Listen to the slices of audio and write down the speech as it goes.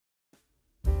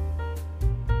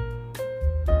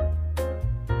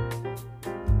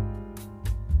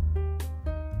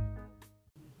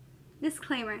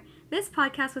Disclaimer: this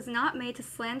podcast was not made to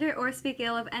slander or speak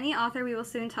ill of any author we will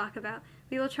soon talk about.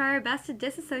 We will try our best to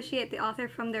disassociate the author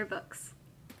from their books.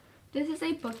 This is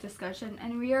a book discussion,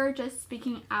 and we are just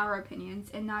speaking our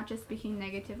opinions and not just speaking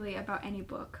negatively about any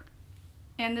book.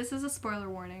 And this is a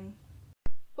spoiler warning.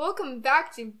 Welcome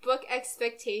back to Book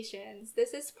Expectations.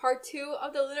 This is part 2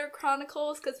 of the Litter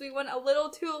Chronicles because we went a little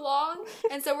too long,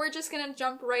 and so we're just gonna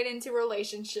jump right into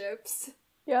relationships.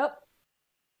 Yep.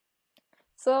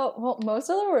 So, well, most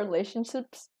of the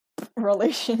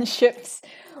relationships,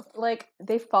 like,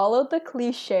 they followed the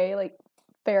cliche, like,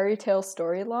 fairy tale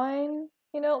storyline,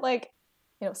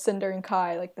 Cinder and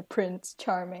Kai, like, the prince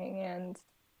charming, and,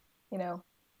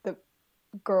 the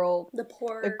girl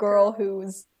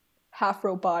who's half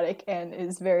robotic and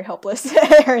is very helpless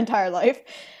her entire life.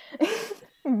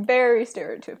 Very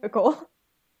stereotypical.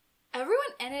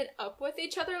 Everyone ended up with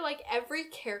each other, like, every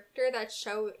character that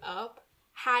showed up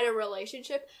had a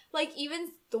relationship. Like,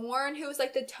 even Thorn, who was,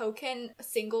 like, the token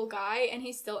single guy, and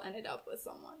he still ended up with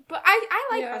someone. But I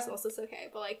like Russell, so it's okay,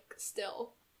 but, like,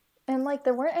 still. And, like,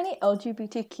 there weren't any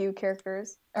LGBTQ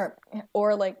characters,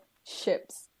 or like,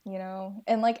 ships,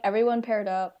 And, like, everyone paired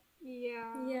up.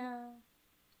 Yeah,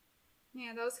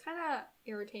 that was kind of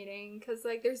irritating, because,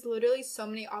 like, there's literally so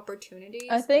many opportunities.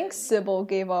 I think Sybil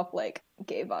gave off, like,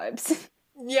 gay vibes.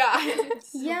 Yeah.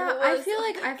 Yeah, I feel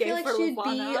like she'd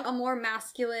Lavana. be a more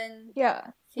masculine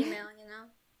female,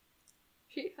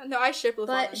 No, I ship Lavana.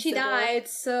 But she died,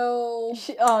 so...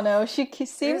 She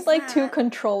seemed like too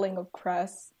controlling of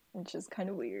Cress, which is kind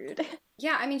of weird.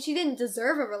 Yeah, I mean, she didn't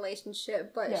deserve a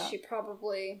relationship, but she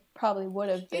probably would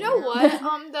have been. You know what?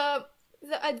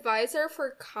 The advisor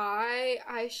for Kai,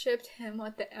 I shipped him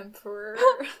with the Emperor.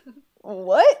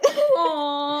 What? Aww.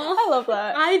 I love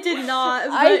that. I did not,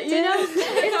 but I did.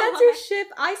 If that's your ship,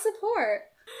 I support.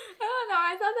 I don't know,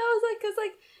 I thought that was, like, because,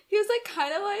 like, he was, like,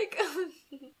 kind of, like...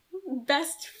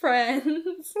 Best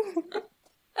friends.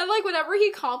 And, like, whenever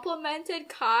he complimented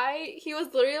Kai, he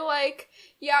was literally like,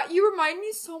 yeah, you remind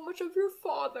me so much of your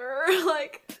father.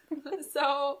 Like,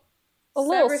 so... A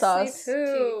little sus.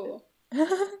 Too.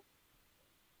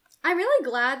 I'm really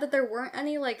glad that there weren't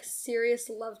any, like, serious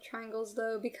love triangles,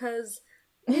 though, because,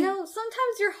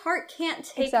 sometimes your heart can't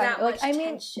take that much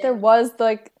tension. There was,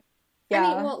 like,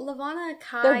 Lavana,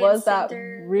 Kai, there was and that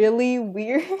Cinder. Really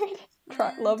weird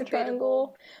love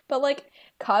triangle. But, like,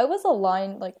 Kai was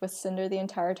aligned, like, with Cinder the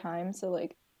entire time, so,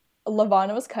 like,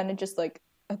 Lavana was kind of just, like,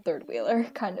 a third wheeler,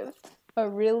 kind of.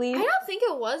 But really... I don't think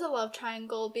it was a love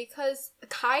triangle, because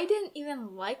Kai didn't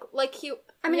even like he...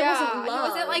 I mean, it wasn't love. He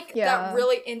wasn't, like, that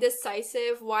really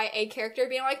indecisive YA character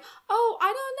being like, oh, I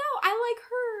don't know, I like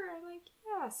her. I'm like,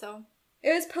 yeah, so...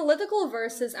 It was political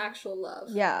versus actual love.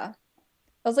 Yeah. It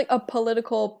was, like, a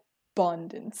political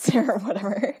bondance, or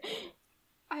whatever.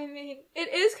 I mean,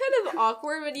 it is kind of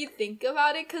awkward when you think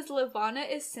about it, because Lavana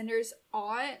is Cinder's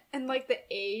aunt, and, like, the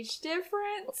age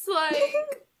difference,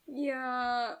 like...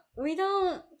 Yeah, we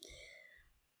don't...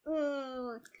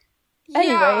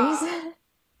 Anyways.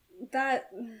 That...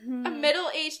 A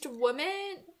middle-aged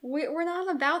woman? We're not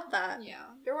about that. Yeah,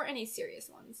 there weren't any serious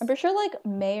ones. I'm pretty sure, like,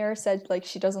 Mayer said, like,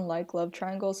 she doesn't like love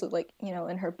triangles, so, like,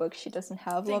 in her book she doesn't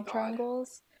have love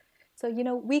triangles. So,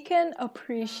 we can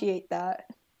appreciate that.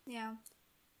 Yeah.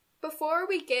 Before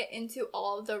we get into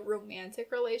all the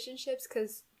romantic relationships,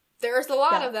 because there's a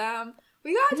lot of them,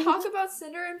 we gotta talk about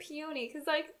Cinder and Peony, because,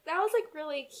 like, that was, like,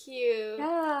 really cute.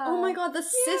 Yeah. Oh my god, the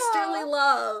sisterly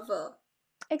love.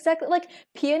 Exactly. Like,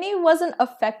 Peony wasn't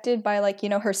affected by, like,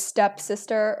 her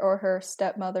stepsister or her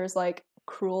stepmother's, like,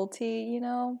 cruelty,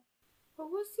 What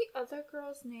was the other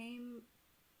girl's name?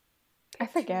 I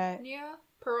forget. Petunia?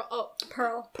 Pearl. Oh,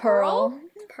 Pearl.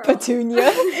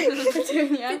 Petunia.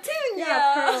 Petunia.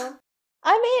 Yeah, Pearl.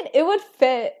 I mean, it would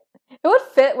fit. It would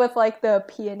fit with, like, the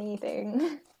peony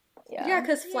thing. Yeah,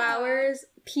 because flowers,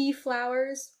 pea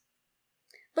flowers.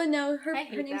 But no, her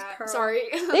name's Pearl. Sorry.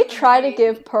 They try to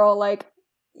give Pearl, like...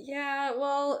 Yeah,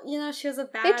 well, she was a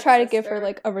bad They try sister. to give her,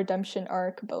 like, a redemption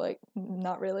arc, but, like,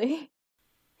 not really.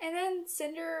 And then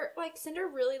Cinder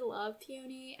really loved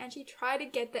Peony, and she tried to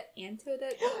get the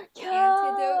antidote.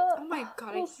 Oh my god,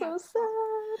 I can't. So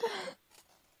sad.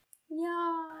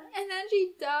 Yeah. And then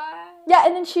she died. Yeah,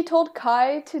 and then she told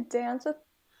Kai to dance with...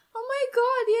 Oh my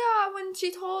god, yeah. When she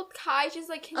told Kai, she's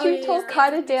like, can She told Kai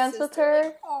to dance with her.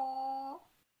 Like, aww.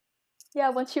 Yeah,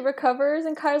 when she recovers,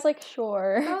 and Kai's like,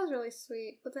 sure. That was really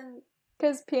sweet, but then...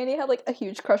 Because Peony had, like, a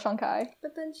huge crush on Kai.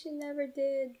 But then she never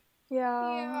did.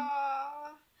 Yeah.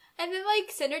 And then, like,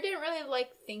 Cinder didn't really,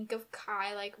 like, think of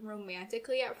Kai, like,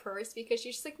 romantically at first, because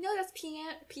she's just like, no, that's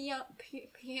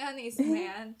Peony's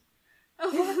man.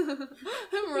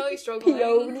 I'm really struggling.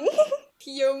 Peony.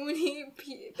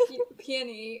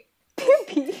 Peony.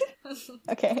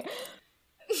 Okay.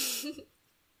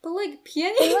 But like And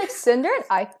Peony, like Cinder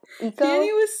and Iko.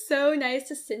 Peony was so nice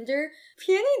to Cinder.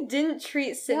 Peony didn't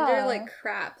treat Cinder Yeah. like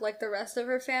crap like the rest of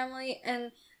her family,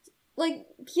 and like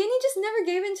Peony just never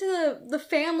gave into the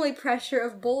family pressure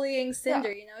of bullying Cinder.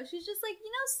 Yeah. You know, she's just like,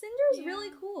 Cinder's really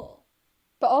cool.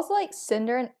 But also like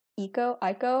Cinder and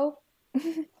Iko.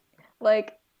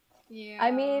 Like, Yeah. I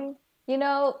mean,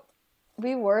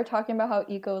 we were talking about how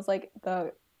Iko was like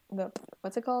the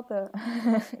what's it called? The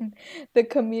the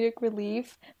comedic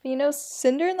relief. But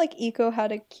Cinder and like Iko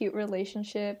had a cute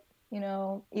relationship.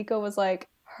 Iko was like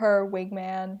her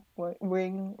wingman,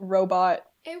 wing robot.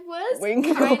 It was Wing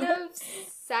kind robot. of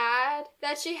sad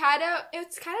that she had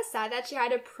it's kind of sad that she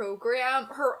had to program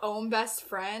her own best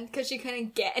friend because she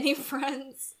couldn't get any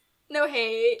friends. No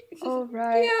hate. Oh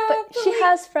right. Yeah, but but, she like,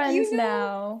 has friends you know-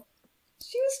 now.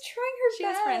 She was trying her She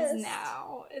best. has friends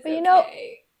now. It's But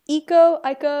okay.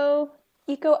 Iko.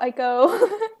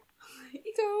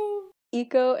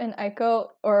 Iko. And Aiko,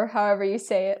 or however you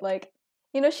say it, like,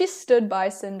 she stood by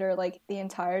Cinder, like, the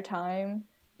entire time.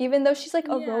 Even though she's, like,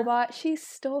 a Yeah. robot, she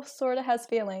still sort of has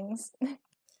feelings.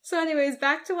 So anyways,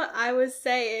 back to what I was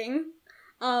saying.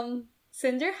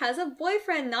 Cinder has a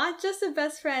boyfriend, not just a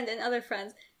best friend and other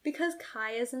friends, because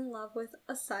Kai is in love with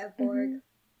a cyborg.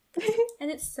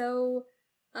 And it's so,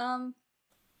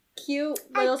 cute,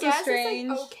 but I also guess strange.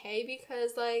 it's like okay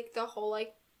because like the whole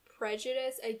like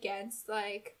prejudice against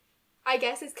like I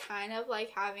guess it's kind of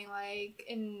like having like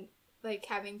in like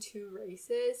having two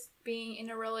races being in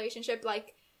a relationship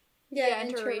like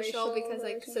interracial because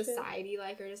like relationship. society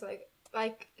like or just like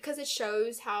because it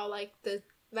shows how like the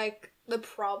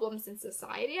problems in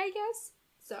society I guess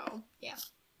so yeah.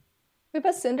 Wait,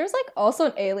 but Cinder's, like, also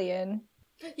an alien.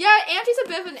 Yeah, Auntie's a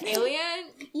bit of an alien.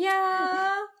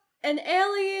 Yeah, an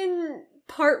alien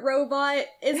part robot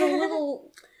is a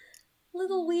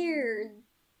little weird.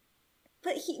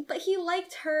 But he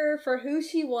liked her for who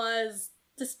she was,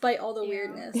 despite all the Yeah.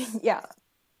 weirdness. Yeah.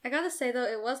 I gotta say though,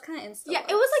 it was kind of insta. Yeah,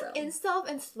 it was like insta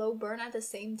and slow burn at the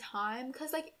same time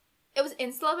because like it was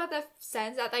insta at the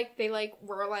sense that like they like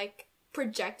were like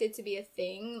projected to be a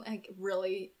thing like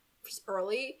really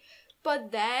early,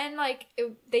 but then like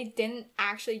they didn't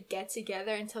actually get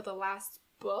together until the last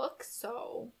book.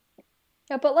 So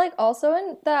Yeah, but, like, also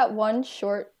in that one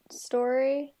short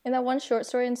story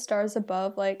in Stars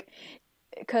Above, like,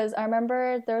 because I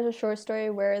remember there was a short story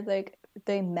where, like,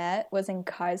 they met was in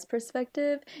Kai's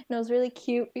perspective, and it was really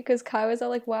cute because Kai was all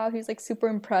like, wow, he was, like, super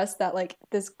impressed that, like,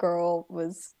 this girl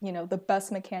was, the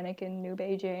best mechanic in New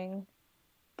Beijing.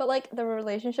 But, like, the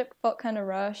relationship felt kind of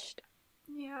rushed.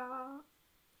 yeah,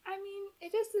 I mean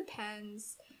it just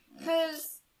depends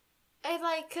because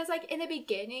in the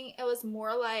beginning it was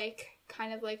more like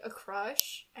kind of like a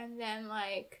crush and then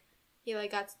like he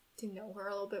like got to know her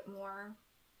a little bit more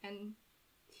and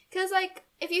because like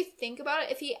if you think about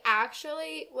it if he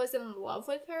actually was in love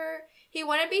with her he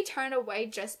wouldn't be turned away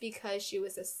just because she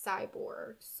was a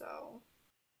cyborg so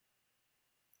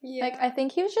yeah. Like, I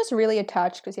think he was just really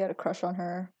attached because he had a crush on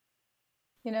her.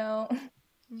 yeah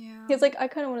He was like, I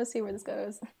kind of want to see where this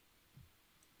goes.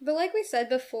 But like we said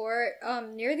before,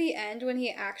 near the end when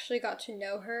he actually got to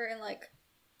know her and like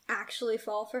actually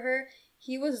fall for her,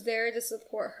 he was there to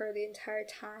support her the entire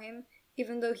time.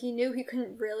 Even though he knew he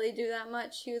couldn't really do that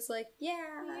much, he was like, yeah.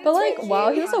 But, it's like, okay,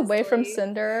 while he was away from honestly.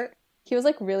 Cinder, he was,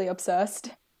 like, really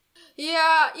obsessed.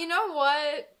 yeah you know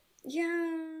what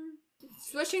Yeah.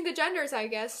 switching the genders I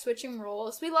guess switching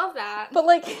roles we love that But,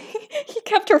 like, he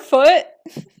kept her foot.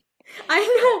 I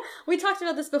know. We talked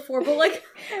about this before, but like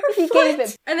her He foot. gave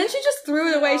it. And then she just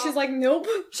threw it away. Yeah. She's like, nope.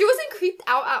 she wasn't creeped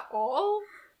out at all.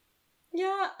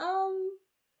 Yeah,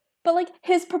 But, like,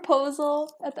 his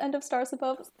proposal at the end of Stars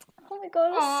Above, oh my god,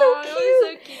 it was Aw, so that cute. was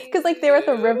so cute. Because, like, they were at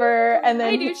the river, and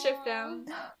then I do ship them.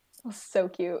 it was so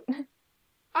cute.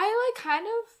 I like kind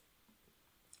of.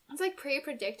 It's like pretty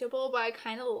predictable, but I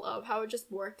kind of love how it just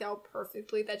worked out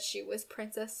perfectly that she was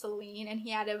Princess Celine and he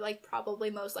had to like probably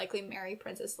most likely marry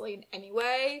Princess Celine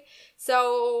anyway.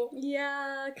 So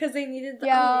yeah, because they needed the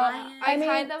Yeah, alliance. I mean-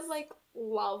 kind of like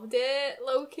loved it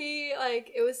low key.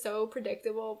 Like it was so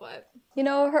predictable, but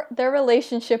Their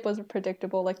relationship was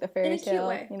predictable, like the In fairy a cute tale.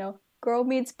 way. Girl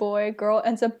meets boy, girl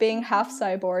ends up being half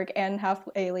cyborg and half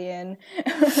alien.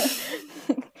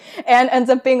 And ends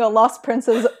up being a lost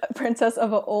princess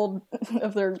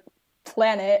of their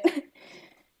planet,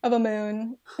 of a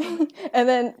moon. And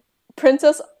then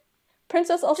princess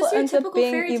also Just your ends up typical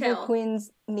being fairy evil tale.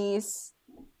 queen's niece,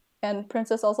 and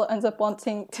princess also ends up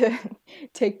wanting to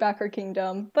take back her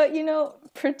kingdom. But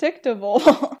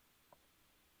predictable.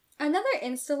 Another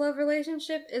insta-love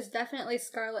relationship is definitely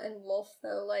Scarlet and Wolf,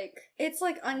 though. Like, it's,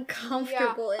 like,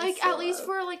 uncomfortable like, at least insta-love.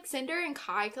 for, like, Cinder and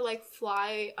Kai to, like,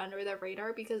 fly under the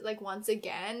radar because, like, once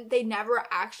again, they never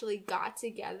actually got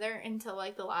together until,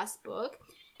 like, the last book.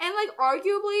 And, like,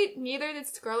 arguably, neither did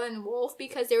Scarlet and Wolf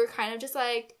because they were kind of just,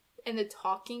 like, in the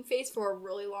talking phase for a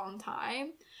really long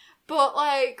time. But,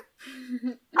 like,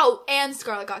 oh, and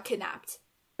Scarlet got kidnapped.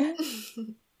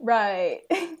 Right.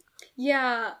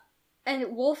 Yeah,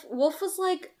 and Wolf was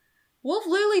like, Wolf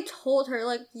literally told her,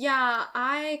 like, yeah,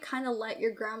 I kind of let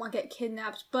your grandma get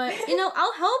kidnapped, but, you know,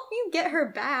 I'll help you get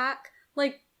her back.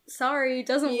 Like, sorry, it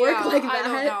doesn't work like that.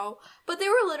 I don't know. But they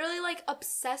were literally, like,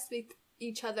 obsessed with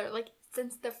each other, like,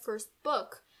 since the first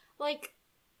book. Like,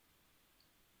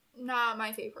 not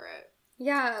my favorite.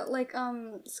 Yeah, like,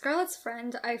 Scarlett's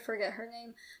friend, I forget her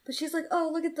name, but she's like, oh,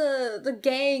 look at the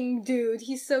gang dude,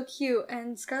 he's so cute,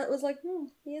 and Scarlett was like,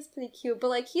 he is pretty cute, but,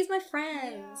 like, he's my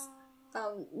friend.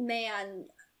 Man,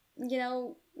 you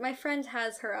know, my friend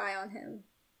has her eye on him,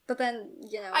 but then,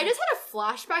 you know. I just had a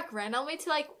flashback randomly to,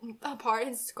 like, a part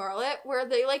in Scarlet where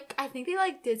they, like, I think they,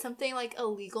 like, did something, like,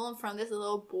 illegal in front of this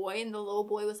little boy, and the little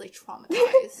boy was, like,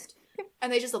 traumatized.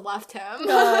 And they just left him.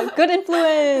 Good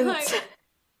influence! Like,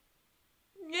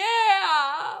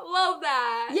 yeah! Love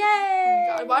that! Yay!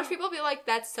 Oh my god, watch people be like,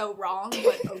 that's so wrong,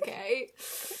 but okay.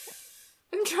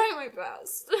 I'm trying my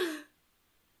best.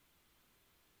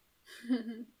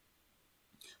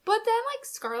 But then, like,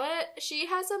 Scarlet, she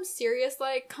has some serious,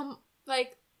 like, I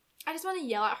just want to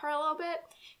yell at her a little bit,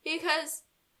 because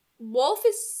Wolf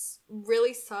is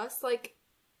really sus. Like,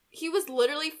 he was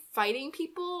literally fighting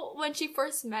people when she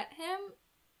first met him,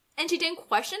 and she didn't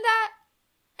question that,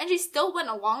 and she still went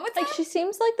along with it. Like, she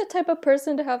seems like the type of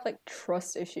person to have, like,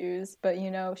 trust issues, but,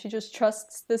 you know, she just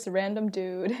trusts this random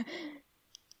dude.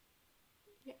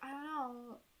 I don't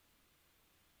know.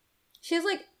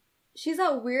 She's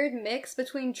that weird mix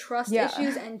between trust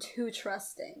issues and too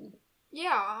trusting.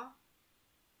 Yeah.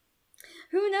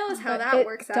 Who knows how But that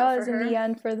works out for It does her. in the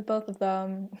end for both of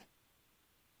them.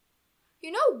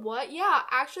 You know what? Yeah,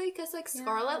 actually, because, like,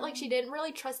 Scarlet, like, she didn't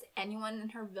really trust anyone in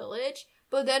her village,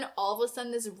 but then all of a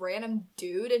sudden this random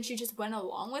dude, and she just went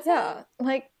along with him. Yeah,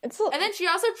 like, it's... And then she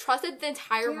also trusted the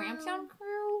entire Ramtown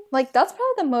crew. Like, that's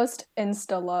probably the most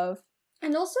insta-love.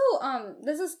 And also,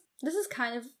 this is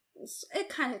kind of, it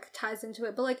kind of ties into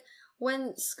it, but, like,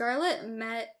 when Scarlet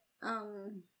met,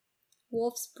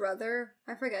 Wolf's brother,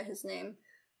 I forget his name,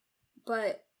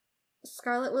 but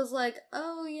Scarlet was like,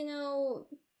 oh, you know,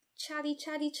 chatty,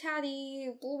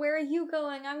 where are you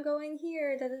going? I'm going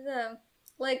here, da-da-da.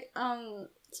 Like,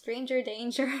 stranger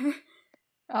danger.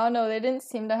 Oh no, they didn't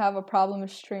seem to have a problem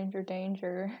with stranger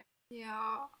danger.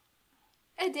 Yeah.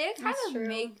 It did kind That's of true.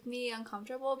 make me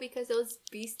uncomfortable because it was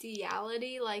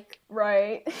bestiality. Like,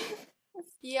 Right.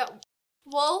 yeah,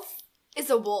 Wolf is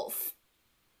a wolf.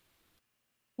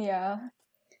 Yeah.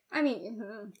 I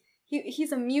mean,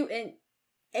 he's a mutant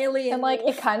alien And, like,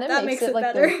 wolf. it kind of That makes it, like,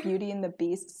 better. the Beauty and the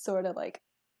Beast sort of, like,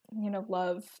 you know,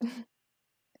 love.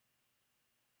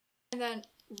 And then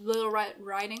Little Red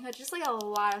Riding Hood, just like a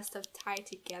lot of stuff tied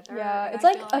together. Yeah, and it's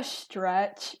I like feel a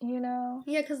stretch, you know?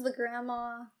 Yeah, because the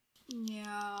grandma.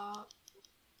 Yeah.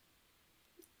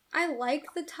 I like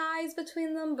the ties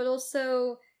between them, but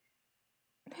also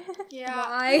Yeah.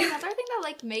 Why? Another thing that,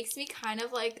 like, makes me kind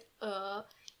of like,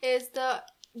 is the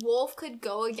Wolf could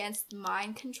go against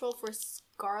mind control for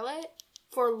Scarlet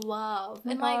for love.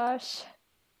 And, like, Gosh.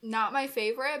 not my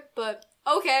favorite, but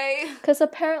okay. Because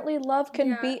apparently love can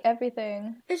Yeah. beat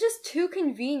everything. it's just too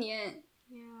convenient.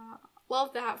 Yeah.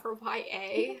 Love that for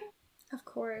YA. Of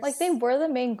course. Like, they were the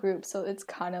main group, so it's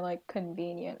kind of, like,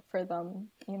 convenient for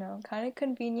them, you know? Kind of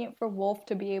convenient for Wolf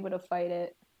to be able to fight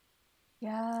it.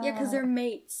 Yeah. Yeah, because they're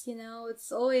mates, you know? It's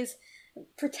always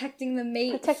protecting the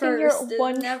mate protecting first. your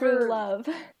one and never true love.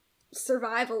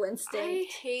 survival I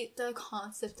instinct. hate the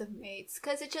concept of mates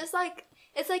because it's just like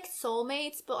it's like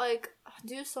soulmates, but like,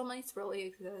 do soulmates really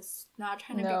exist? Not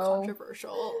trying to be No.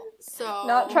 controversial, so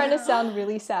Not trying to Yeah. sound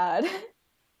really sad.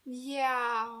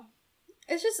 Yeah,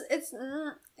 It's just, it's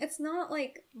not,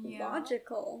 like, Yeah.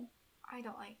 logical. I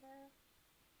don't like it.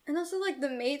 And also, like, the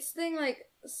mates thing, like,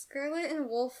 Scarlet and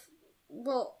Wolf,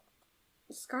 well,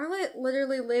 Scarlet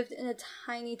literally lived in a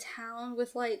tiny town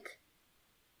with, like,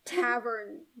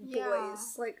 tavern Yeah.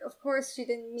 boys. Like, of course she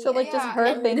didn't meet So, like, just Yeah, her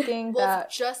and thinking Wolf that...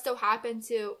 just so happened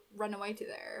to run away to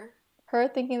there. Her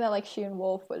thinking that, like, she and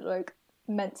Wolf was, like,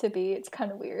 meant to be, it's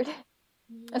kind of weird.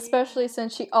 Especially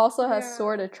since she also has Yeah.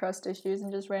 sort of trust issues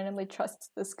and just randomly trusts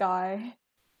this guy.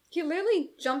 He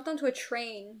literally jumped onto a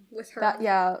train with her. That,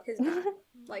 yeah. His back.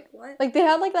 Like, what? Like, they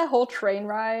had, like, that whole train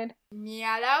ride.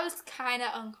 Yeah, that was kind of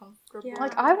uncomfortable. Yeah.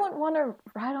 Like, I wouldn't want to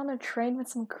ride on a train with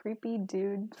some creepy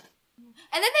dude. And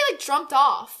then they, like, jumped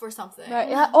off or something. Right,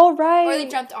 yeah. Oh, right. Or they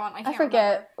jumped on. I can't I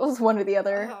forget. It was one or the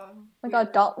other. remember. Oh my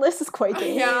god, Dauntless is quite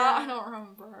gay. Yeah, I don't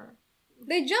remember.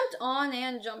 They jumped on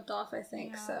and jumped off, I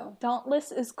think, Yeah. so.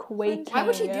 Dauntless is quaking. Why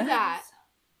would you do that?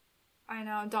 I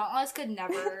know, Dauntless could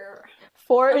never.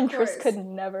 Four Of and Tris course. could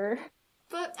never.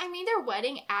 But, I mean, their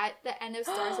wedding at the end of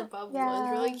Stars Above Yeah.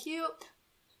 was really cute.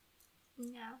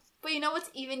 Yeah. But you know what's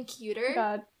even cuter?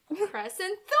 God. Cress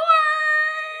and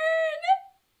Thorn!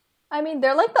 I mean,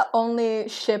 they're like the only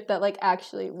ship that like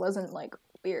actually wasn't like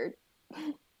weird.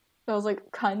 That was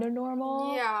like kind of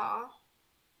normal. Yeah.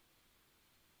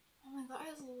 Oh my god, I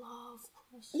love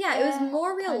Cress. Yeah, it was Yeah,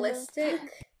 more kind of. realistic,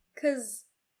 because,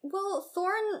 well,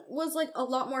 Thorn was, like, a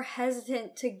lot more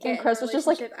hesitant to get And in a Cress was just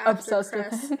like relationship after obsessed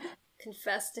Cress with him.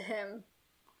 confessed to him.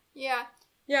 Yeah.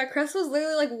 Yeah, Cress was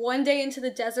literally, like, one day into the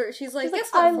desert, she's like, He's like,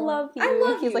 guess what, I Thorn? love you. I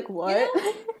love He's you. like, what? You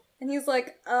know? And he's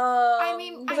like, I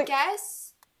mean, I like-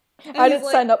 guess And I he's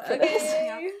didn't sign up for this.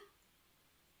 "Okay."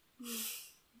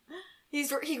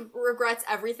 he regrets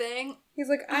everything. He's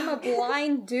like, I'm a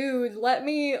blind dude. Let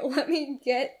me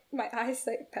get my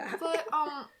eyesight back.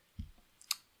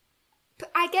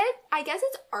 But I guess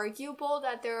it's arguable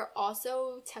that they're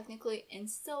also technically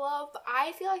insta love, but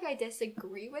I feel like I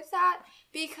disagree with that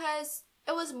because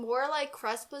it was more like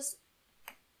Cress was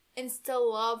insta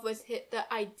love with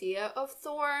the idea of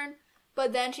Thorn,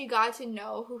 but then she got to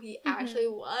know who he actually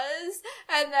was,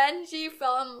 and then she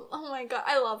fell in. Oh my god,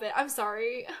 I love it. I'm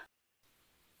sorry.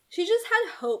 She just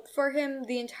had hope for him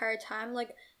the entire time.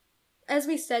 Like, as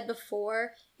we said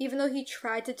before, even though he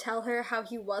tried to tell her how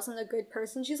he wasn't a good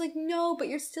person, she's like, no, but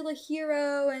you're still a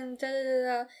hero, and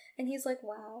da-da-da-da. And he's like,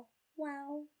 wow.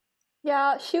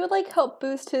 Yeah, she would like help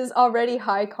boost his already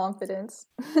high confidence.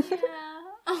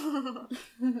 Yeah.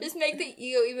 Just make the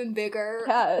ego even bigger.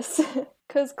 Yes.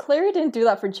 Because Clary didn't do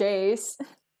that for Jace.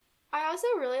 I also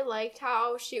really liked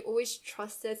how she always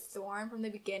trusted Thorn from the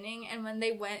beginning, and when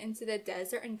they went into the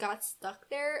desert and got stuck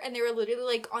there, and they were literally,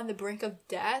 like, on the brink of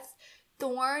death,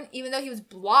 Thorn, even though he was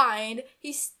blind,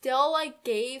 he still, like,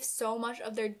 gave so much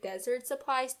of their desert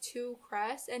supplies to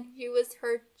Cress, and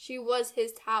she was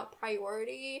his top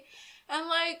priority, and,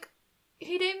 like,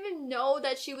 he didn't even know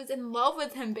that she was in love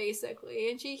with him, basically,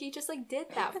 and he just, like, did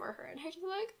that for her, and I just,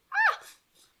 like, ah!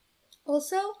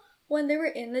 Also, when they were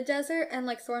in the desert, and,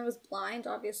 like, Thorn was blind,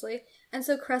 obviously, and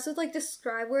so Cress would, like,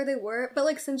 describe where they were, but,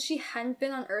 like, since she hadn't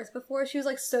been on Earth before, she was,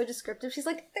 like, so descriptive. She's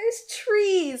like, there's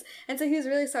trees! And so he was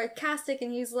really sarcastic,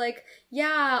 and he's like,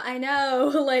 yeah, I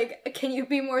know, like, can you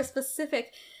be more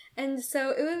specific? And so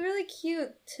it was really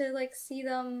cute to, like, see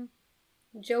them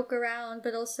joke around,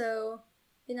 but also,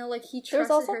 you know, like, he There's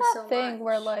trusted also her that so thing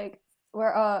much.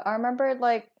 where I remember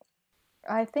like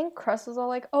I think Cress was all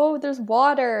like, oh, there's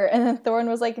water, and then Thorn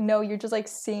was like, no, you're just like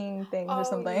seeing things or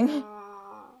something. Yeah.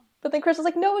 But then Cress was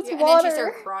like, no, it's Yeah, water. and then she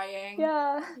started crying.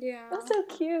 Yeah. Yeah. That's so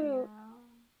cute. Yeah.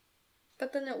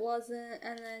 But then it wasn't,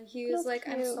 and then he That's was like,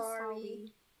 I'm cute.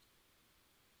 sorry.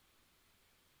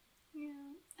 Yeah.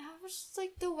 I was just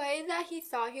like the way that he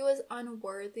thought he was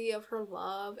unworthy of her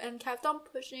love and kept on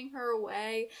pushing her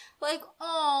away. Like,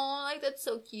 oh, like that's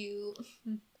so cute.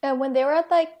 And when they were at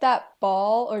like that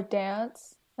ball or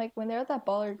dance, like when they were at that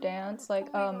ball or dance, like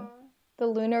Oh my God. the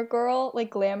lunar girl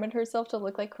like glamored herself to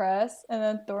look like Cress, and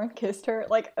then Thorn kissed her,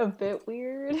 like a bit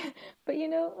weird, but you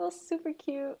know, it was super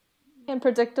cute and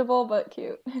predictable, but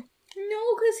cute.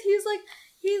 No, because he's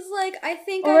like, I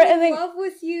think Or- I'm and in then- love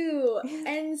with you.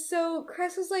 And so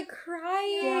Cress was like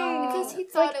crying. Yeah. Because he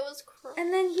It's thought like- it was cruel.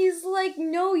 And then he's like,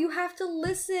 no, you have to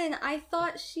listen. I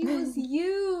thought she was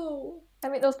you. I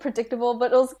mean, it was predictable,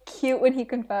 but it was cute when he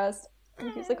confessed.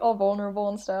 And he's like all vulnerable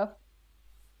and stuff.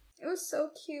 It was so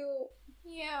cute.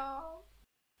 Yeah.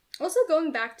 Also,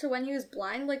 going back to when he was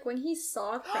blind, like when he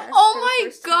saw Cress. Oh for my the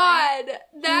first time, god!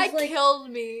 That was like- killed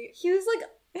me. he was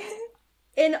like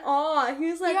in awe. He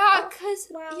was like, Yeah, "Oh, cause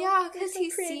wow, yeah, you're cause so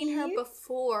he's seen her pretty."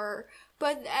 before,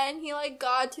 but then he like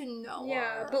got to know Yeah,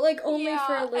 her. but like only for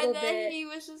Yeah, a little and then bit.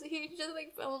 he just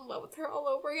like fell in love with her all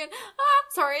over again. Ah,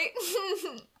 sorry.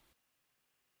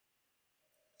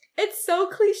 It's so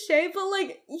cliche, but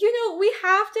like, you know, we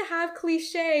have to have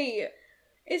cliche.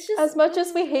 It's just As much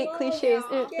as we hate love cliches,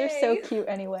 yeah. they're so Yay. cute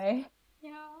anyway.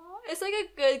 Yeah, it's like a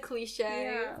good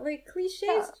cliche. Yeah, like cliches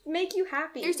Yeah. make you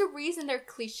happy. There's a reason they're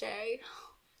cliche.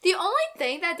 The only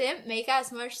thing that didn't make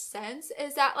as much sense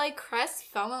is that, like, Cress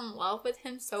fell in love with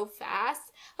him so fast.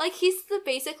 Like, he's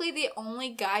basically the only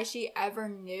guy she ever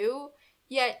knew,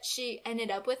 yet she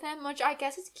ended up with him, which I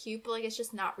guess is cute, but, like, it's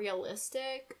just not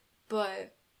realistic.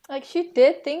 But, Like, she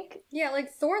did think Yeah,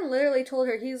 like Thorne literally told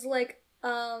her, he's like,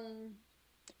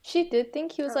 she did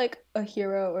think he was Oh. like a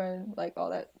hero and like all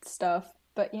that stuff,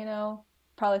 but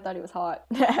probably thought he was hot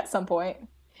at some point.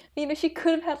 She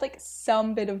could have had like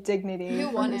some bit of dignity Who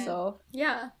for wouldn't? herself.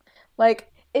 yeah. Like,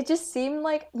 it just seemed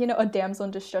like, a damsel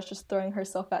in distress just throwing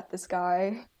herself at this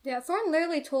guy. Yeah, Thorne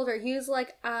literally told her, he was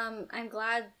like, I'm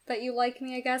glad that you like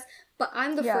me, I guess, but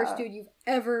I'm the first Yeah. dude you've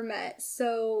ever met,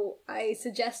 so I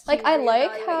suggest you Like, I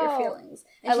like reevaluate how- your feelings.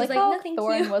 And I she's like like, how no, thank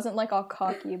Thorin you. wasn't like all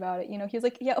cocky about it. He was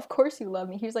like, yeah, of course you love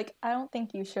me. He was like, I don't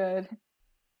think you should.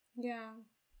 Yeah.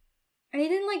 And he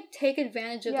didn't, like, take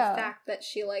advantage of Yeah. the fact that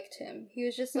she liked him. He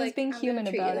was just He was like, being I'm gonna human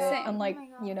treat about you it, the same. unlike,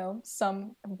 Oh my God.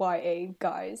 some YA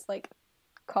guys, like,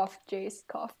 cough, Jace,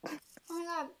 cough. Oh my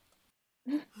god.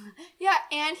 Yeah,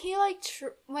 and he like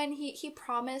when he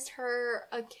promised her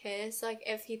a kiss, like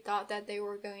if he thought that they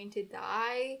were going to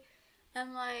die,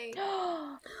 and like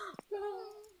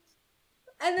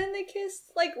And then they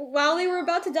kissed, like, while they were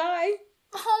about to die.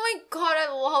 oh my god,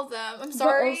 I love them. I'm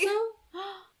sorry.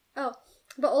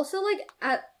 But also, like,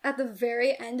 at the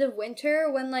very end of winter,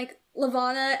 when, like,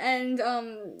 Lavanna and,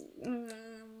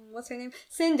 what's her name?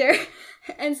 Cinder.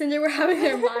 And Cinder were having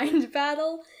their mind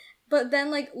battle. But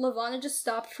then, like, Lavanna just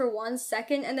stopped for 1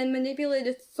 second and then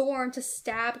manipulated Thorn to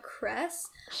stab Cress.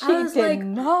 She I was did like,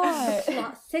 not. the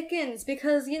plot thickens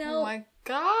because, Oh my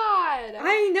god.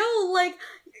 I know, like,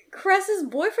 Cress's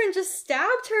boyfriend just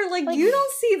stabbed her. Like, Like- you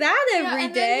don't see that every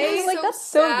and then day. he was Like, that's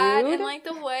so sad, rude. and like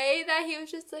the way that he was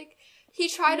just like he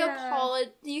tried to Yeah.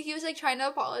 apologize. He was like trying to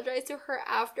apologize to her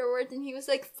afterwards, and he was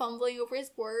like fumbling over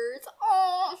his words.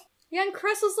 Oh, Yeah, and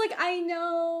Cress was like, I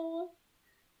know.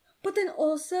 But then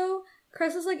also,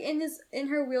 Cress was like in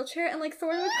her wheelchair and like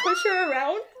Thorn would push her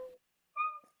around.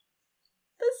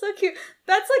 That's so cute.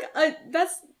 That's like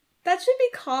that should be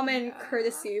common Yeah.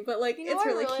 courtesy, but like you know it's what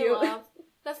really I really cute. love?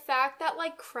 The fact that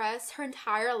like Cress, her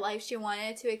entire life she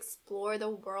wanted to explore the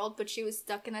world, but she was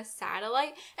stuck in a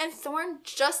satellite, and Thorn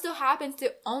just so happens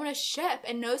to own a ship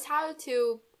and knows how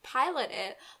to pilot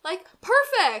it. Like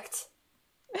perfect.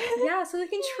 Yeah, so they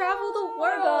can travel the Oh my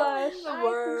world. gosh. The I can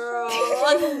world.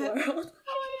 travel the world.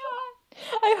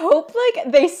 I hope,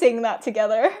 like, they sing that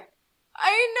together.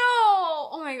 I know.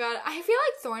 Oh my god. I feel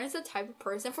like Thorn is the type of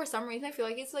person, for some reason, I feel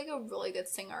like he's like a really good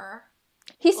singer.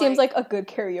 He seems Like, like a good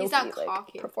karaoke he's not like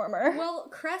cocky. performer. Well,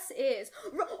 Cress is.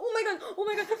 Oh my god! Oh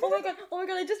my god! Oh my god! Oh my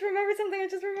god! I just remembered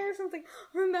something.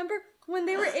 Remember when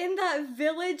they were in that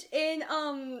village in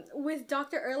with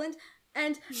Dr. Erland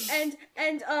and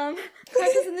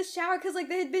Cress was in the shower because like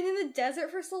they had been in the desert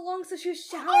for so long, so she was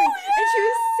showering and she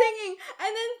was singing,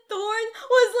 and then Thorn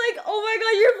was like, "Oh my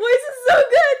god, your voice is so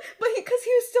good!" But because he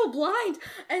was still blind,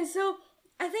 and so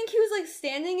I think he was like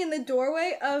standing in the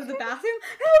doorway of the bathroom,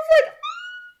 and I was like.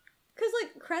 Because,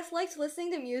 like, Cress likes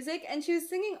listening to music, and she was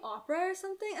singing opera or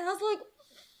something, and I was like,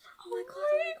 oh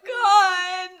my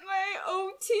god, my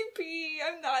OTP.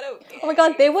 I'm not okay. Oh my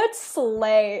god, they would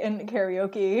slay in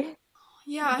karaoke.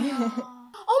 Yeah.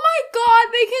 Oh my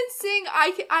god, they can sing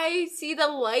I See the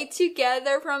Light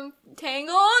Together from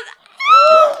Tangled.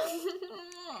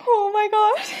 Oh my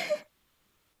gosh.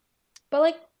 But,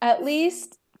 like, at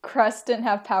least Cress didn't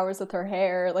have powers with her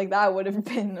hair. Like, that would have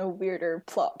been a weirder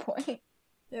plot point.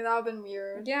 Yeah, that would've been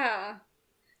weird. Yeah.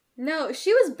 No,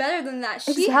 she was better than that.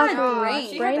 She Exactly. had She brains.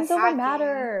 had Brains the don't hacking.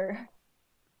 matter.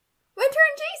 Winter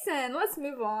and Jason. Let's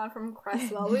move on from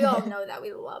Cresswell. We all know that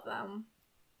we love them.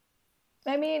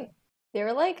 I mean, they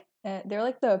were like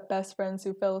the best friends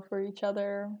who fell for each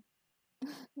other.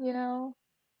 You know?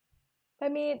 I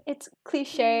mean, it's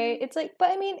cliche. It's like, but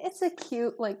I mean, it's a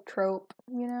cute like trope,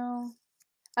 you know?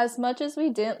 As much as we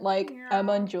didn't like Yeah.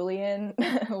 Emma and Julian,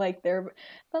 like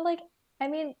but like, I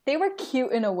mean, they were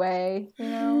cute in a way, you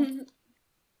know?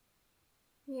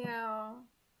 Yeah.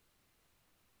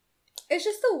 It's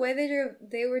just the way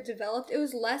they were developed. It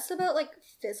was less about, like,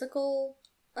 physical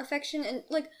affection, and,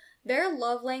 like, their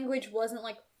love language wasn't,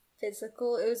 like,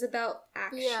 physical. It was about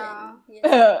action. Yeah. You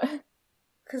know?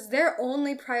 Because their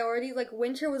only priority, like,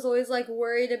 Winter was always, like,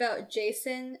 worried about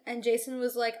Jason, and Jason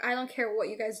was like, I don't care what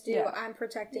you guys do, Yeah. I'm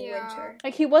protecting Yeah. Winter.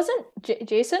 Like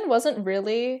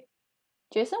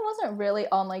Jason wasn't really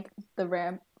on like the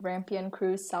Rampion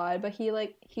crew's side, but he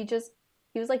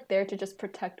was like there to just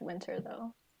protect Winter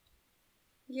though.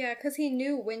 Yeah, because he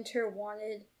knew Winter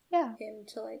wanted Yeah. him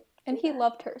to, like, And do he that.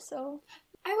 loved her, so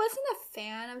I wasn't a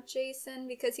fan of Jason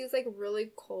because he was like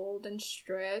really cold and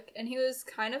strict, and he was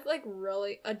kind of like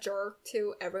really a jerk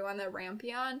to everyone at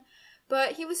Rampion.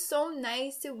 But he was so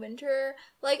nice to Winter.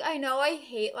 Like, I know I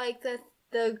hate like the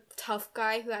tough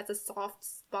guy who has a soft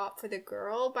spot for the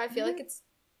girl, but I feel like it's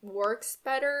works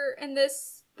better in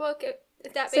this book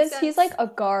If that makes Since sense. he's like a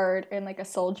guard and like a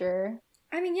soldier.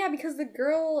 I mean, yeah, because the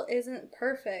girl isn't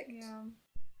perfect. Yeah.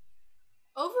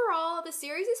 Overall, the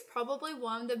series is probably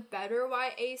one of the better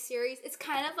YA series. It's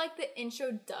kind of like the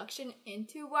introduction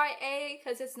into YA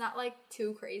because it's not like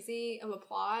too crazy of a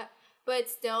plot, but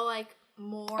it's still like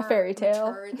more A fairy tale.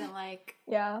 mature than like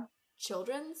Yeah.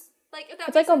 children's. Like if that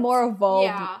It's makes like a sense. more evolved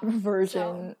Yeah,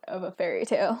 version of a fairy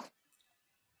tale.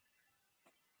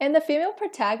 And the female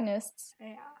protagonists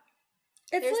Yeah.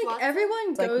 It's There's like lots of-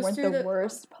 everyone like goes weren't through the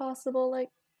worst possible like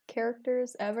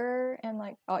characters ever, and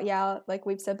like oh yeah, like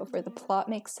we've said before, the plot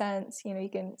makes sense. You know, you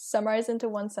can summarize into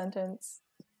one sentence.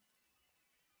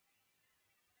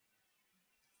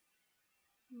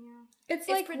 Yeah. It's It's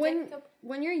like predictable.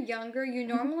 when you're younger, you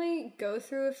normally go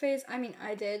through a phase. I mean,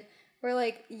 I did, where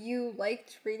like you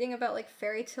liked reading about like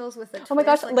fairy tales with a twist. Oh my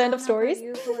gosh, like, Land I of don't know about Stories?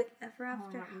 you, but like Ever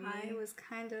After not me. High was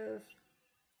kind of,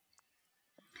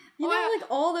 you Oh, know, I- like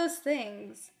all those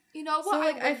things. You know So what?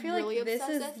 like I was feel really like this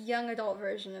is obsessed with? young adult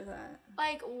version of that.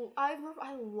 Like I remember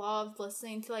I loved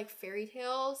listening to like fairy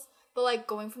tales, but like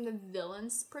going from the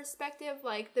villain's perspective,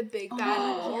 like the big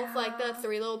bad wolf, like the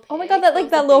three little pigs. Oh my God, that, like,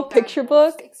 was that the little big bad picture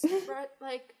wolf's book.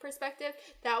 like perspective.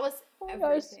 That was Oh my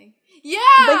gosh. everything. Yeah.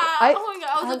 Like, oh my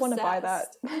god, I was want to buy that.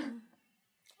 obsessed.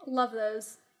 Love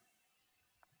those.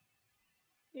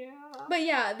 Yeah. But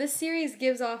yeah, this series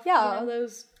gives off Yeah. you know,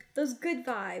 those good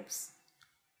vibes.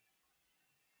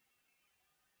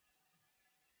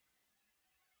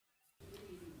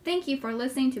 Thank you for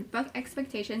listening to Book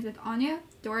Expectations with Anya,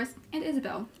 Doris, and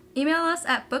Isabel. Email us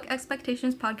at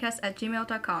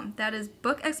bookexpectationspodcast@gmail.com. That is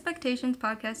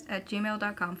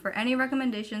bookexpectationspodcast@gmail.com for any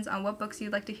recommendations on what books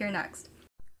you'd like to hear next.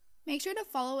 Make sure to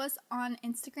follow us on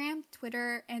Instagram,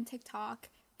 Twitter, and TikTok,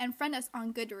 and friend us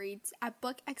on Goodreads at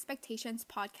Book Expectations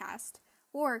Podcast,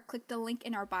 or click the link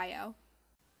in our bio.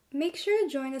 Make sure to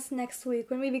join us next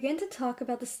week when we begin to talk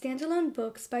about the standalone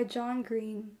books by John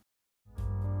Green.